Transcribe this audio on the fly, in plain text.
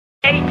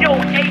BEEX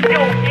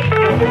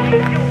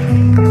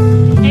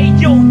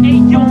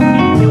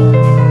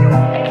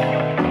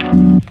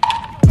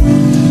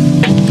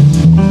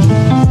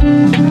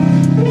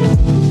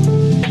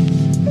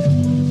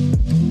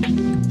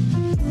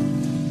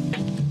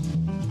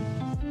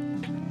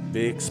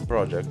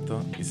project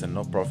is a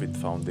no-profit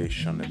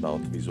foundation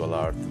about visual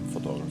art and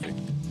photography.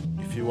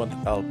 If you want to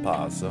help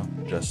us,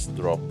 just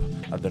drop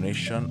a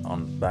donation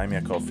on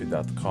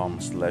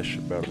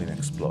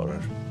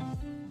buymeacoffee.com/BerlinExplorer.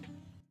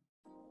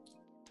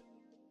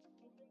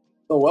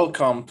 So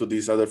welcome to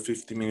this other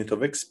 50 minutes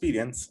of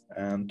experience,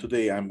 and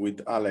today I'm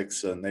with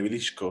Alex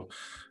Nevelychko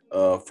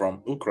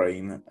from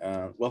Ukraine.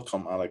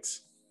 Welcome,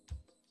 Alex.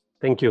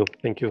 Thank you.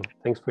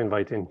 Thanks for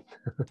inviting.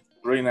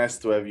 Really nice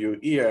to have you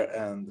here,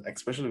 and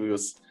especially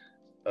because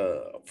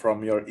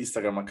from your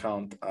Instagram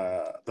account,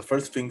 the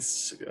first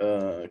things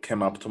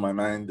came up to my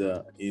mind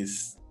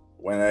is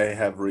when I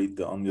have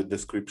read on your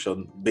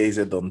description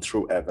based on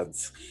true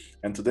events.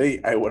 And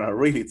today I want to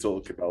really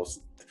talk about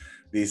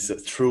these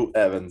true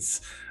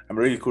events. I'm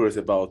really curious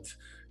about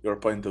your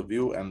point of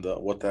view and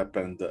what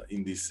happened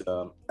in these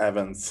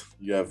events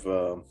you have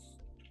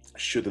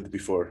shooted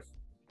before.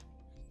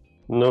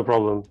 No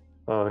problem.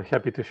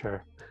 Happy to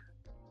share.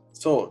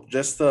 So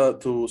just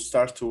to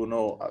start to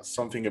know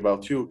something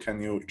about you,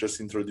 can you just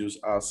introduce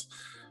us?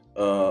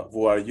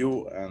 Who are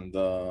you, and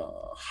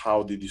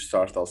how did you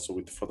start also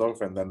with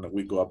photography? And then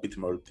we go a bit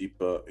more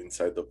deep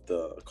inside of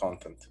the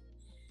content.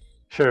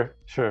 Sure.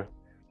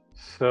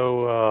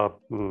 So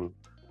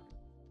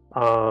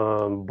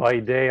by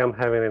day, I'm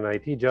having an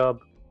IT job.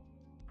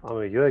 I'm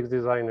a UX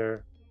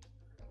designer,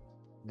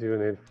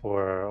 doing it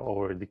for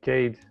over a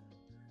decade.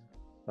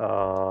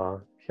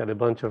 Had a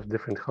bunch of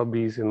different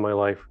hobbies in my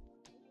life,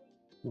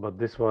 but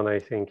this one I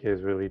think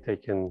is really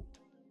taken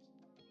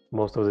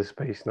most of the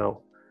space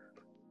now.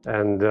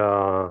 And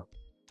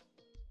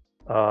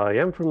I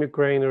am from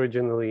Ukraine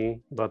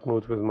originally, but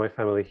moved with my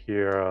family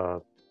here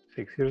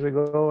 6 years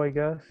ago, I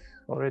guess,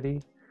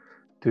 already,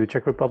 to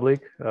Czech Republic,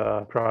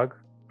 Prague.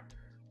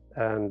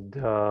 And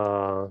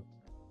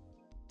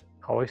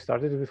how I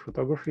started with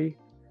photography,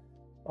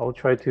 I'll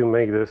try to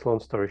make this long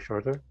story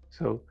shorter.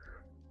 So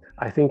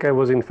I think I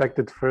was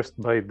infected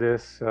first by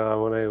this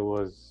when I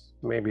was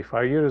maybe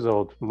 5 years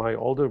old. My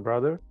older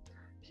brother,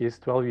 he's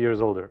 12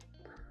 years older.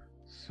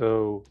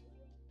 So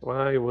when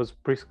I was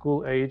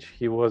preschool age,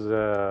 he was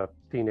a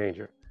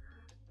teenager.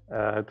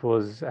 It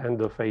was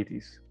end of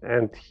 80s.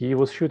 And he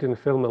was shooting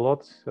film a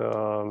lot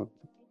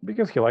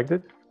because he liked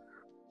it.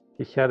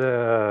 He had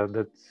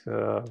that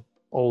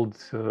old,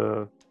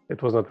 it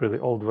was not really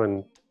old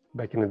when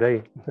back in the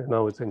day,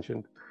 now it's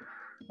ancient,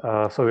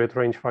 Soviet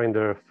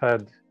rangefinder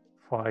FED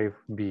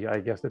 5B, I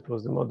guess that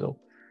was the model.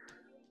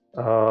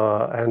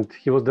 And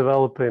he was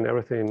developing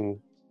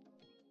everything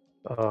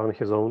on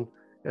his own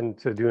and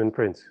doing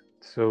prints.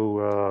 So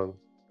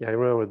yeah, I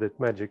remember that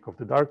magic of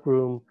the dark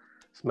room,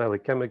 smelly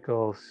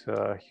chemicals,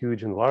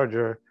 huge and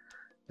larger,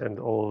 and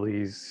all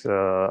these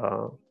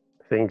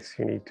things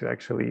you need to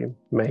actually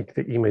make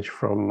the image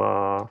from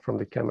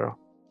the camera.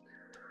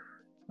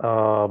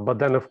 But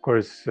then, of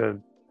course,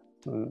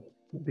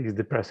 these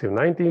depressive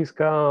 90s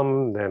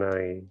come. Then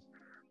I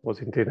was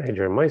a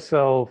teenager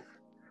myself,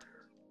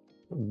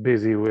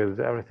 busy with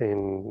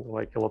everything,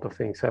 like a lot of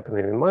things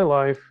happening in my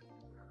life.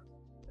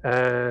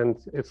 And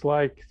it's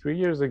like 3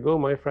 years ago,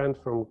 my friend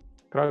from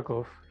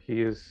Krakow,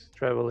 he is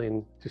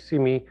traveling to see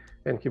me,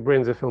 and he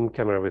brings a film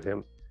camera with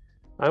him.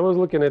 I was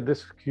looking at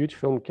this huge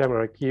film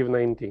camera, Kiev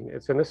 19.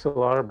 It's an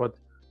SLR, but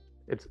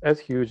it's as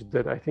huge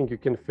that I think you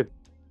could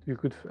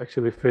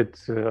actually fit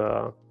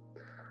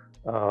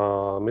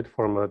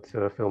mid-format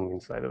film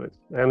inside of it,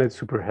 and it's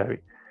super heavy.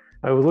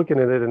 I was looking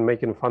at it and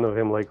making fun of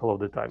him like all of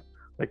the time.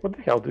 Like, what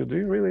the hell, do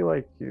you really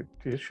like, do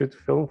you shoot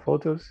film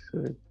photos?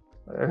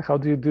 And how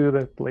do you do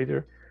that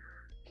later?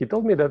 He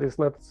told me that it's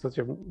not such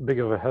a big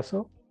of a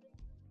hassle.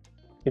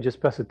 You just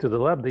pass it to the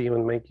lab. They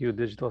even make you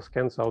digital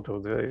scans out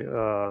of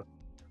the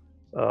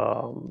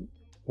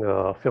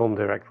film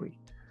directly.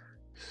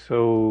 So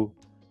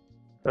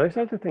I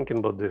started thinking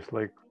about this,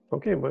 like,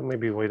 okay, but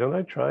maybe why don't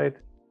I try it?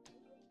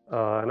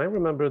 And I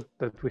remembered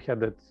that we had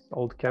that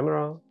old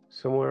camera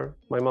somewhere.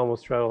 My mom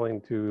was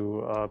traveling to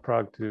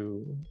Prague to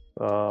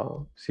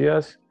see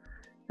us,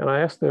 and I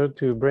asked her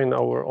to bring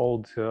our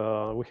old,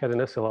 we had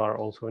an SLR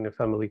also in the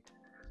family,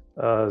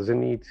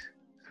 Zenit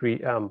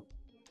 3M.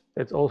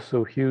 It's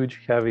also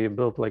huge, heavy,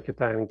 built like a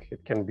tank.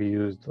 It can be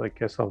used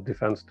like a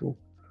self-defense tool.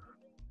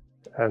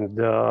 And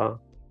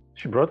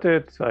she brought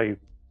it. I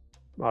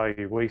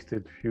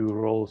wasted a few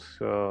rolls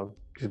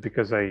just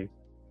because I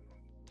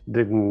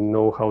didn't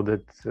know how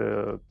that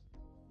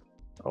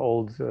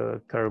old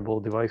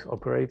terrible device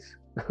operates.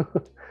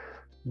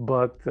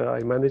 But I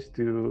managed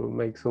to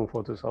make some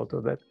photos out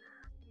of that.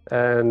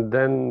 And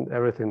then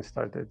everything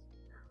started.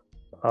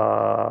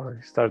 I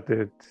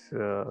started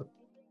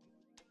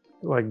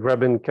like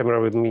grabbing camera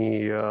with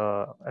me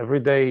every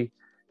day,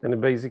 and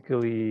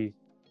basically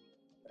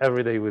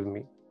every day with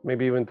me,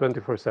 maybe even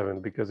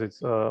 24/7, because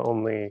it's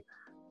only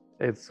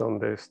It's on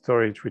the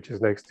storage, which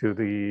is next to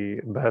the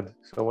bed.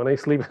 So when I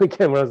sleep, the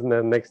camera's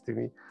next to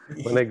me.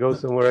 When I go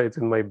somewhere, it's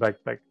in my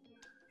backpack.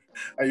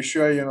 Are you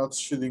sure you're not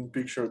shooting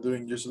picture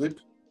during your sleep?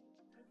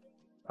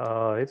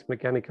 It's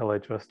mechanical, I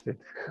trust it.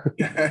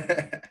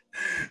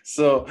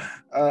 So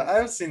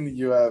I've seen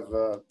you have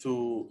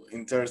two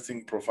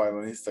interesting profile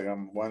on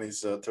Instagram. One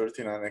is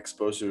 39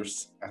 exposures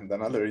and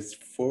another is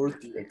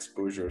 40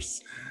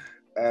 exposures.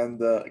 And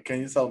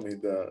can you tell me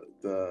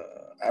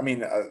I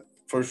mean,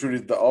 for sure,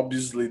 the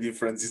obviously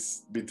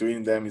differences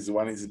between them is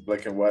one is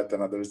black and white,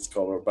 another is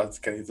color.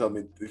 But can you tell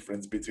me the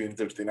difference between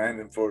 39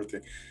 and 40?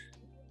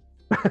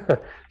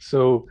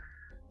 So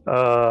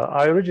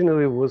I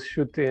originally was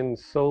shooting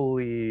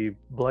solely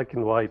black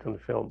and white on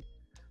film.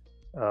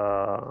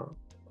 Uh,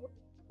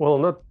 well,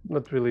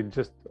 not really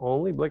just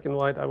only black and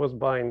white. I was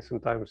buying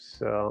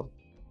sometimes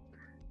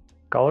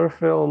color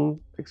film,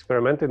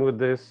 experimenting with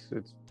this.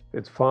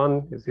 It's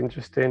fun. It's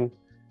interesting.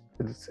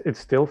 It's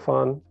still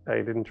fun. I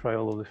didn't try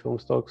all of the film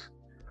stocks,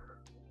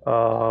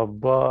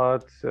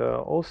 but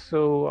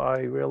also I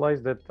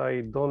realized that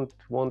I don't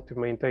want to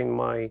maintain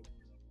my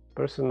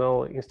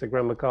personal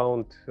Instagram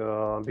account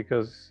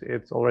because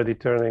it's already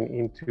turning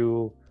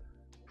into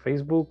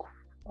Facebook.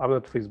 I'm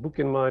not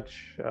Facebooking much.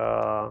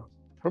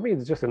 For me,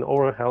 it's just an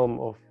overwhelm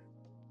of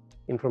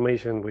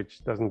information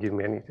which doesn't give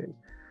me anything.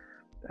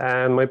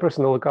 And my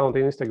personal account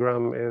in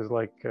Instagram is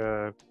like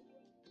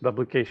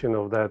duplication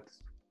of that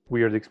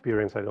weird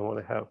experience I don't want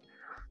to have.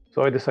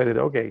 So I decided,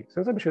 okay,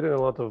 since I'm shooting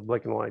a lot of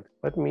black and white,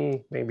 let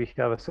me maybe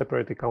have a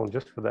separate account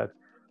just for that.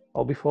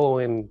 I'll be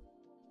following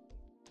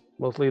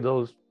mostly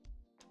those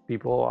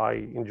people I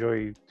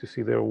enjoy to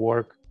see their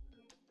work.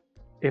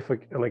 If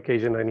on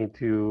occasion I need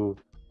to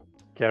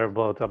care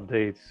about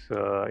updates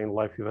in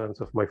live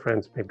events of my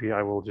friends, maybe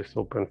I will just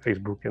open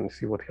Facebook and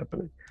see what's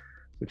happening,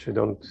 which I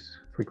don't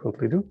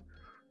frequently do.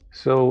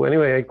 So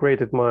anyway, I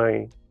created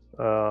my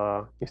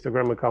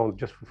Instagram account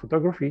just for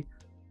photography.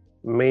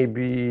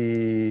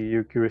 Maybe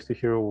you're curious to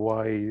hear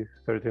why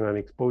 39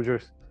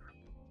 exposures.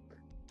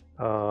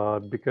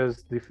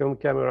 Because the film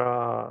camera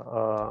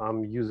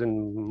I'm using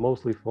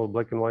mostly for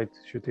black and white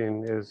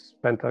shooting is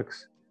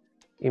Pentax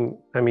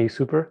ME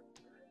Super.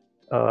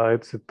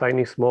 It's a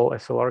tiny, small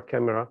SLR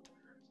camera,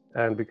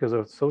 and because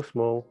it's so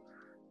small,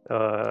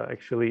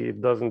 actually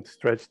it doesn't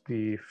stretch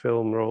the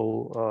film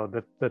roll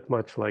that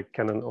much like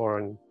Canon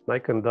or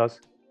Nikon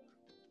does.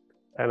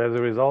 And as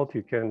a result,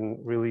 you can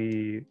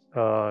really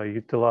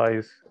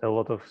utilize a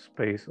lot of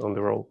space on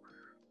the roll.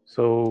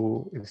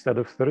 So instead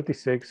of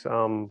 36,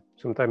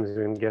 sometimes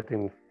even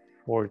getting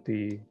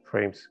 40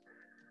 frames,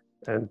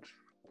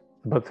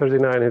 but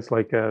 39 is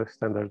like a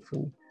standard for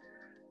me.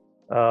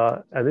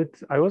 And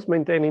I was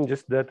maintaining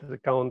just that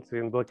account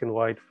in black and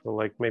white for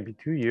like maybe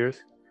 2 years.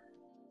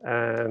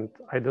 And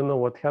I don't know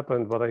what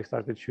happened, but I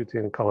started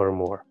shooting color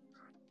more.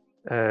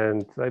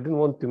 And I didn't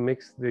want to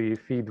mix the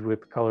feed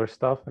with color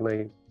stuff. And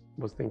I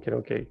was thinking,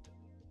 okay,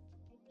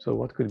 so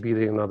what could be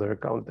another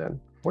account then?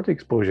 40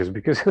 exposures,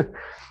 because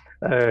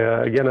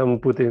again, I'm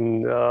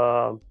putting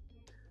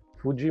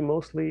Fuji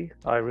mostly.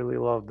 I really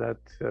love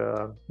that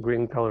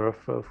green color of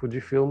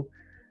Fujifilm.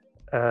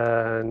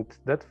 And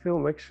that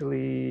film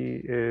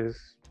actually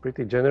is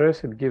pretty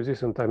generous. It gives you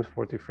sometimes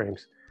 40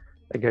 frames,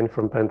 again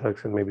from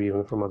Pentax and maybe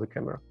even from other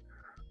camera.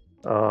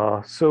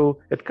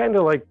 So it kind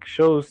of like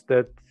shows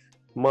that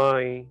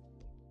my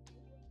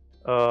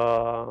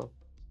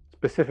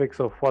specifics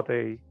of what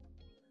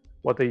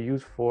I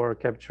use for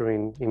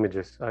capturing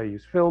images. I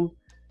use film.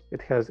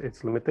 It has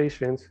its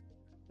limitations.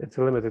 It's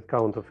a limited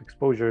count of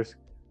exposures,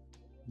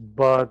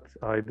 but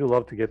I do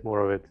love to get more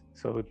of it.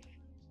 So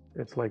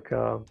it's like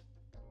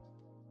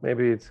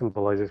maybe it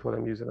symbolizes what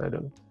I'm using. I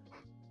don't know.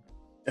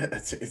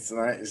 It's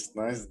nice. It's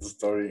nice the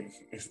story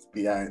is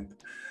behind,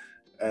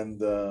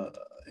 and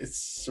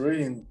it's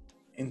really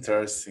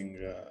interesting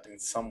in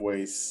some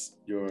ways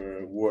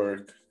your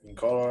work in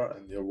color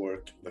and your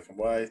work in black and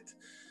white,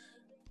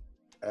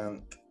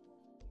 and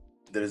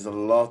there is a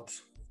lot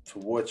to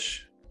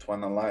watch to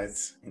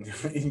analyze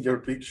in your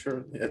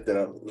picture. Yeah, there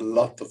are a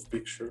lot of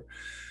picture,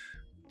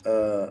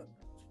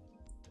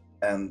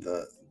 and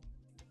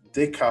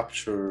they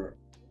capture.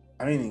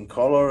 I mean, in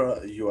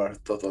color, you are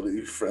totally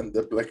different.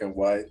 The black and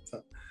white.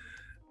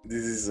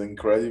 This is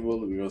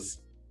incredible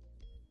because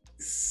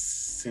it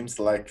seems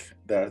like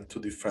there are two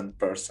different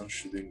persons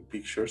shooting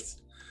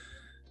pictures,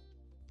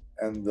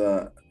 and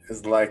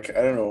it's like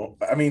I don't know.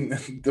 I mean,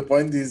 the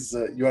point is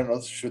you are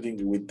not shooting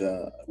with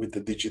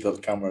the digital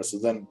camera, so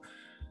then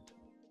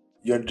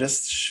you're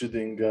just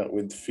shooting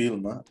with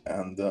film,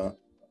 and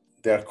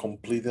they are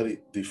completely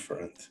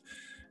different.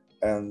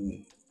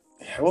 And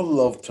I would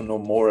love to know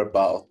more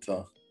about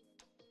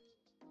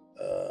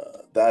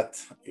that.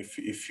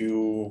 If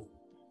you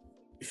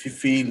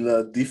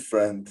feel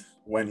different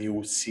when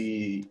you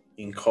see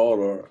in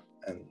color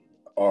and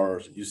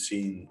or you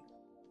see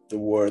the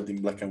word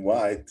in black and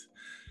white.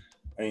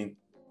 I mean,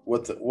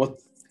 what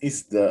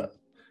is the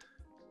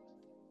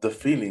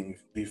feeling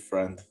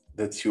different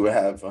that you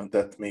have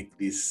that make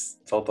this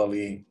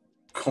totally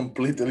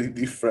completely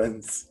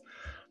different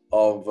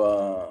of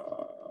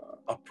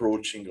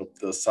approaching of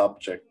the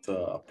subject,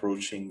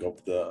 approaching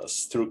of the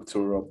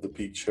structure of the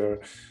picture?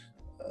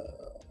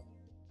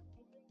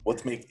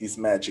 What makes this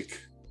magic?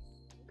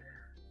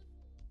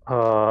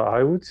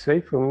 I would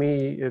say for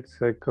me,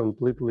 it's a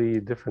completely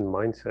different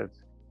mindset.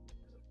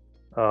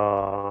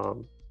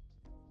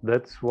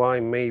 That's why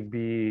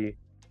maybe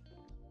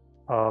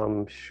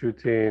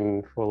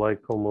shooting for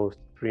like almost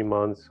 3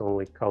 months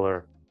only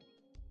color.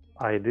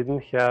 I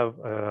didn't have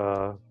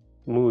a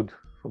mood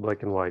for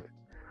black and white.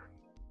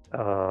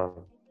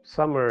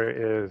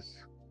 Summer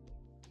is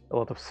a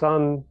lot of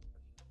sun,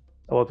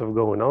 a lot of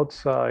going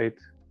outside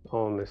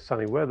on the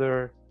sunny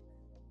weather,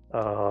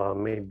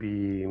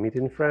 maybe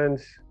meeting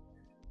friends,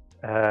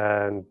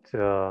 and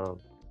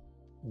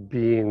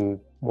being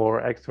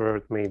more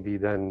extrovert maybe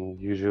than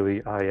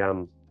usually I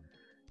am.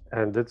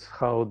 And that's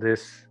how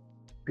this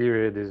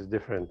period is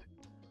different.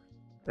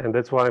 And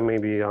that's why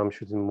maybe I'm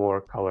shooting more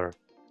color.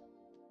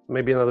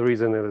 Maybe another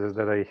reason is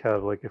that I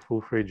have like a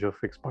full fridge of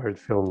expired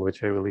film,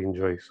 which I really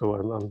enjoy. So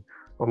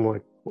I'm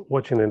like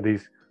watching in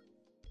this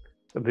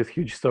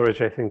huge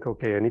storage. I think,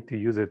 okay, I need to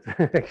use it.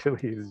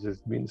 Actually, it's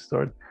just been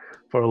stored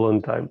for a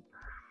long time,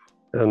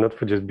 not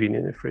for just being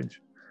in a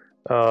fridge.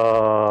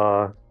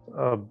 But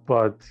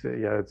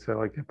yeah, it's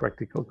like a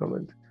practical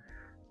comment.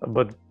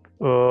 But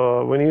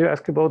when you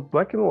ask about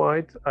black and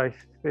white, I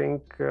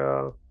think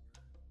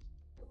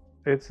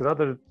it's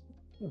another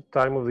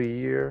time of the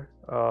year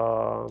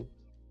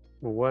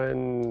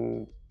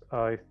when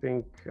I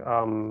think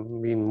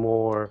I'm being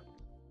more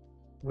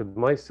with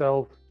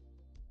myself,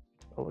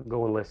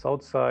 going less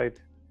outside,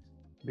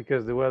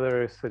 because the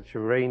weather is such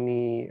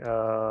rainy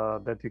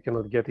that you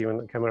cannot get even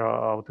a camera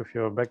out of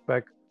your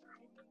backpack.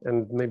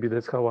 And maybe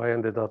that's how I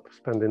ended up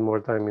spending more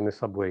time in the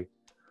subway.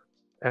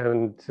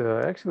 And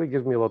actually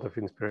gives me a lot of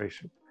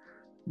inspiration.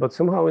 But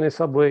somehow in a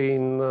subway,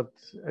 not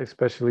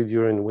especially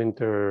during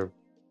winter,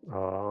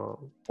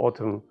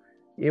 autumn,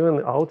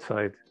 even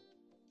outside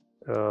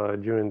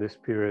during this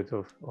period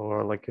of,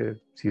 or like a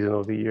season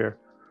of the year,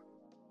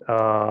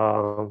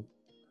 I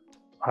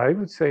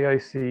would say I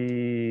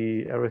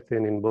see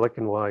everything in black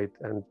and white,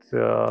 and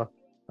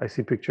I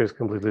see pictures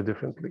completely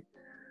differently.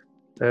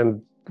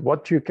 And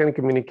what you can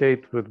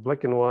communicate with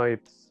black and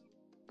white,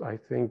 I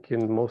think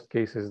in most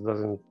cases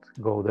doesn't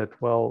go that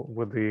well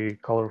with the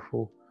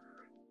colorful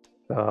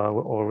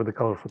or with the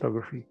color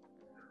photography.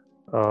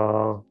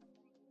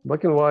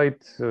 Black and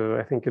white,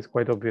 I think it's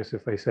quite obvious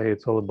if I say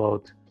it's all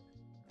about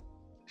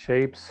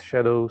shapes,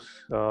 shadows,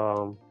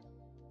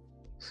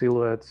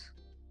 silhouettes,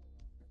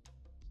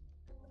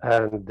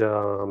 and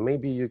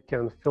maybe you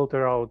can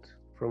filter out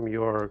from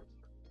your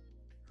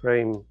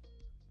frame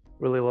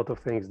really a lot of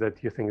things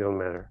that you think don't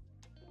matter.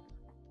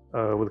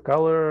 With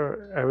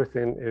color,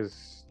 everything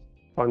is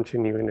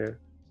punching you in the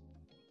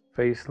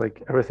face,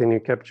 like everything you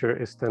capture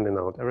is standing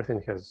out.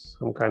 Everything has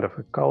some kind of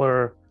a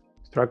color,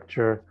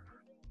 structure,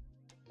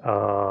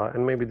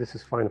 and maybe this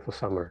is fine for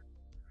summer.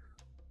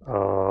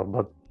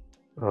 But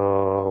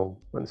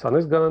when sun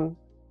is gone,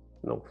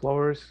 no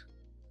flowers,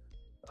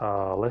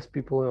 less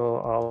people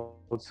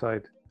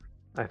outside,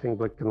 I think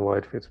black and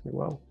white fits me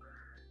well.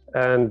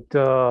 And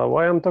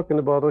why I'm talking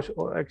about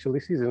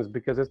actually seasons,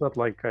 because it's not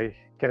like I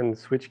can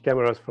switch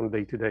cameras from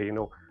day to day, you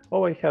know.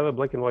 Oh, I have a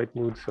black and white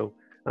mood, so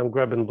I'm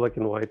grabbing black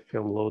and white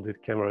film loaded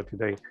camera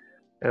today,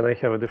 and I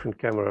have a different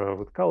camera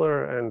with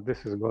color, and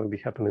this is going to be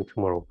happening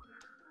tomorrow.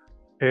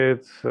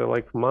 It's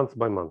like month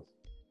by month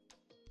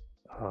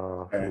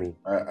for me.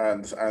 I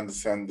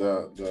understand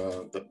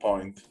the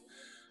point.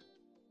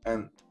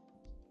 And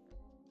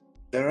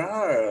there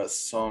are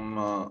some,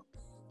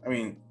 I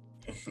mean,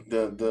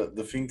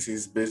 the things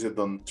is based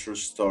on true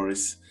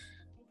stories.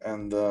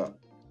 And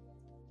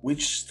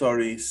which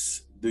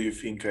stories do you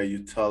think are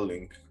you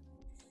telling?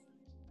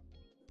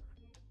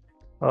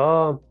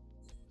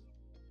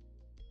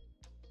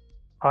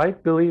 I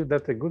believe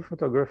that a good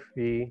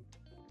photography,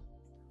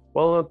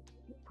 well,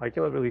 I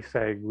cannot really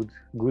say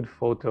good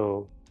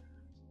photo,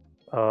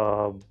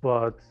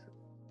 but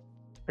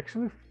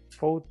actually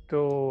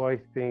photo, I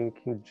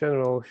think in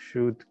general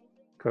should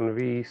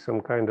convey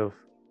some kind of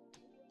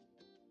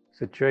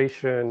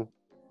situation.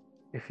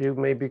 If you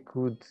maybe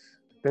could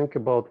think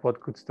about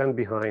what could stand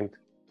behind,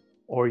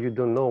 or you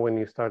don't know when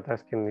you start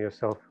asking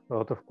yourself a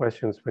lot of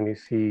questions when you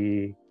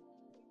see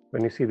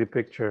the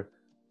picture,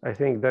 I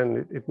think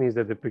then it means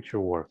that the picture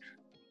works.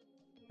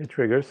 It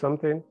triggers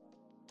something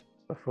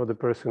for the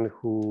person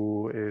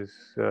who is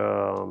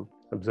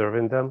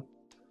observing them,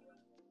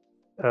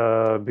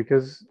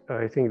 because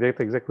I think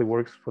that exactly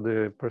works for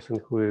the person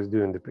who is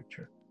doing the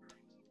picture.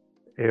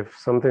 If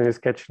something is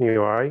catching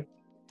your eye,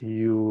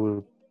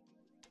 you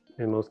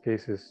in most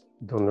cases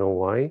don't know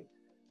why,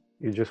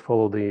 you just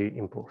follow the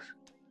impulse.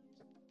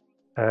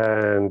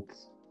 And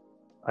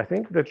I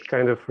think that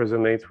kind of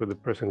resonates with the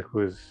person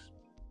who is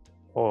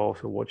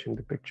also watching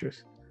the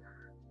pictures.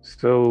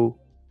 So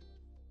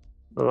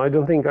I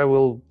don't think I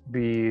will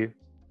be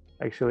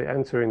actually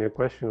answering your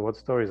question what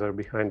stories are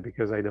behind,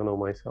 because I don't know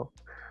myself.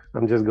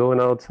 I'm just going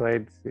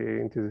outside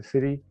into the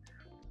city,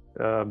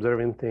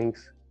 observing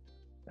things,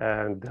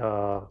 and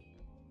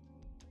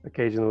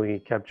occasionally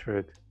capture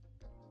it.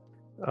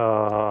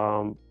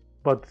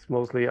 But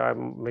mostly,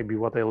 maybe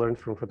what I learned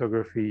from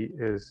photography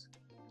is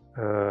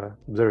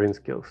observing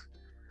skills.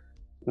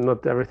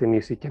 Not everything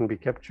you see can be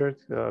captured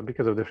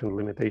because of different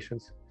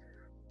limitations.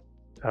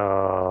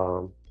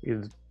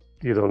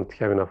 You don't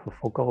have enough of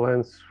focal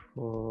length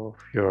of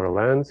your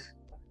lens.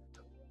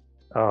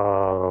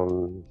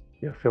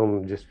 Your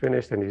film just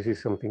finished and you see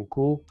something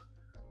cool,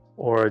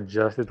 or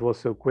just it was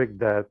so quick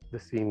that the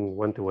scene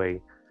went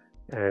away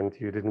and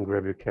you didn't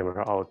grab your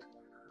camera out,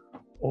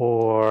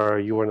 or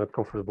you were not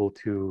comfortable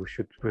to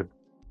shoot with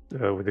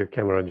your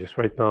camera just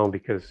right now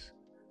because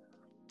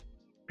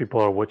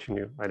people are watching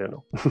you. I don't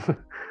know,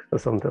 or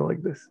something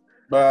like this.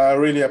 But I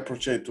really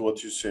appreciate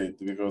what you said,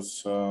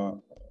 because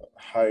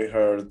I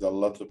heard a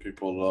lot of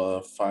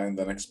people find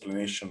an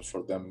explanation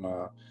for them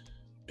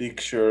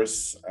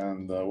pictures,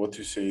 and what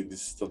you say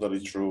is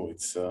totally true.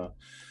 It's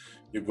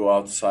you go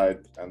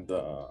outside and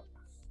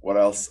what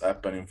else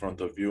happen in front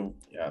of you?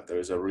 Yeah, there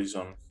is a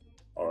reason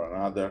or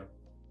another,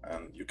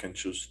 and you can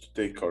choose to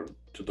take or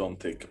to don't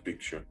take a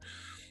picture.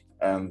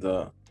 And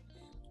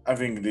I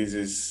think this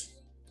is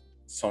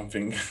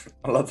something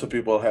a lot of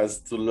people has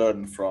to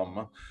learn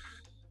from,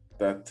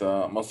 that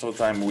most of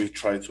the time we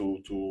try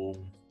to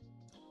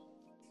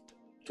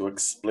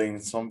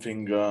explain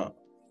something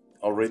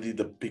already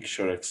the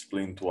picture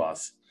explained to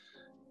us,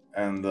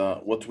 and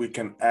what we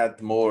can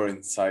add more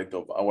inside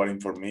of our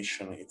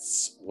information,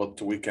 it's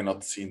what we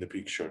cannot see in the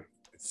picture.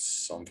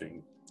 It's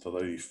something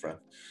totally different.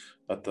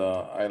 But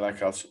I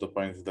like also the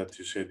point that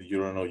you said you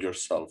don't know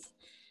yourself,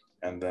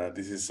 and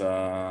this is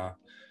I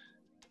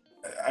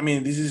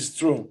mean, this is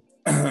true,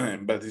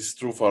 but it's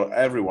true for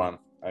everyone.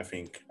 I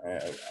think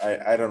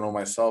I don't know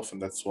myself,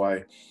 and that's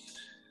why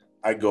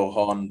I go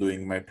on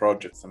doing my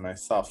projects and my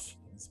stuff.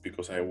 It's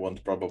because I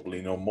want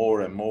probably know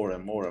more and more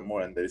and more and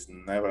more, and there is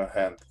never a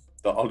end.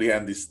 The only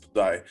end is to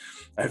die,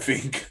 I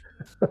think.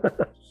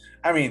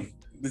 I mean,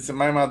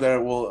 my mother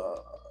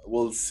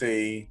will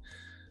say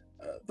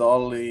the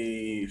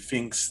only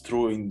things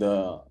true in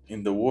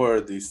the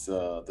world is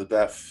the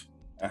death,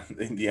 and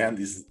in the end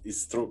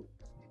is true.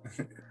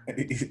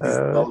 It's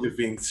the only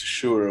things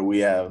sure we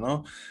have,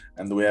 no,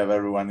 and we have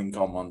everyone in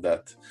common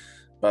that.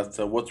 But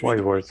what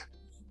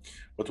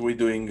we're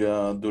doing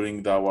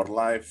during our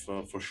life,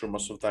 for sure,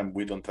 most of the time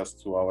we don't ask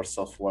to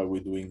ourselves why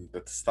we're doing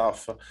that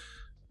stuff,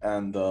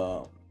 and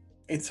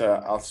it's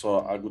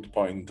also a good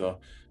point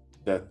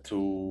that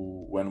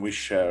when we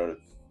share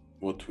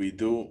what we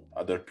do,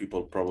 other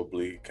people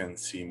probably can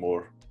see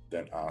more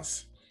than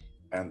us,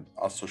 and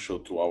also show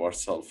to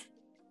ourselves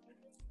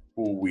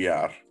who we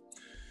are.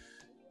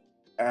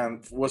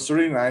 And it was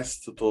really nice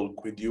to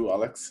talk with you,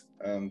 Alex,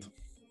 and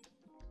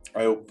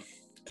I hope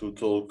to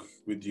talk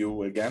with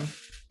you again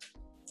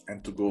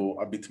and to go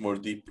a bit more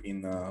deep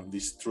in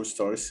these true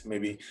stories.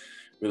 Maybe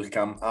will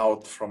come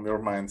out from your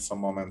mind some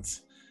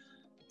moments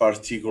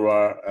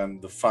particular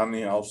and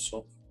funny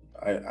also.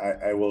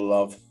 I will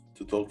love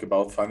to talk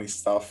about funny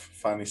stuff,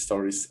 funny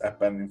stories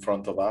happen in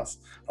front of us,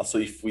 also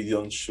if we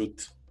don't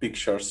shoot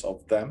pictures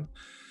of them.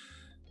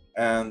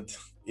 And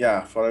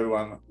yeah, for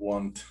everyone who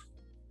want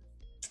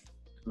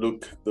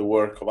look the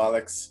work of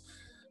Alex,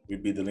 will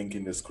be the link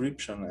in the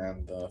description,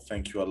 and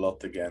thank you a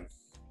lot again.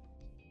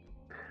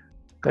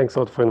 Thanks a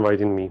lot for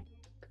inviting me.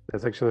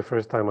 That's actually the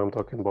first time I'm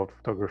talking about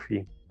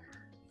photography.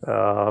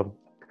 I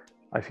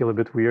feel a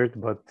bit weird,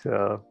 but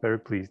very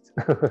pleased.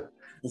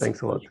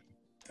 Thanks a lot.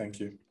 Thank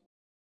you.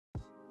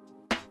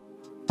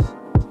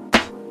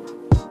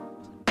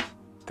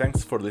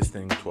 Thanks for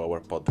listening to our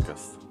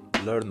podcast.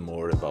 Learn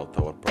more about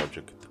our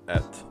project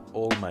at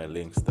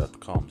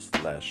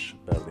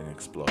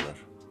allmylinks.com/BerlinExplorer,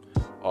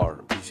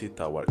 or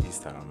visit our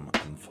Instagram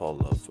and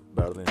follow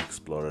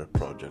BerlinExplorer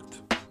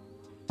project.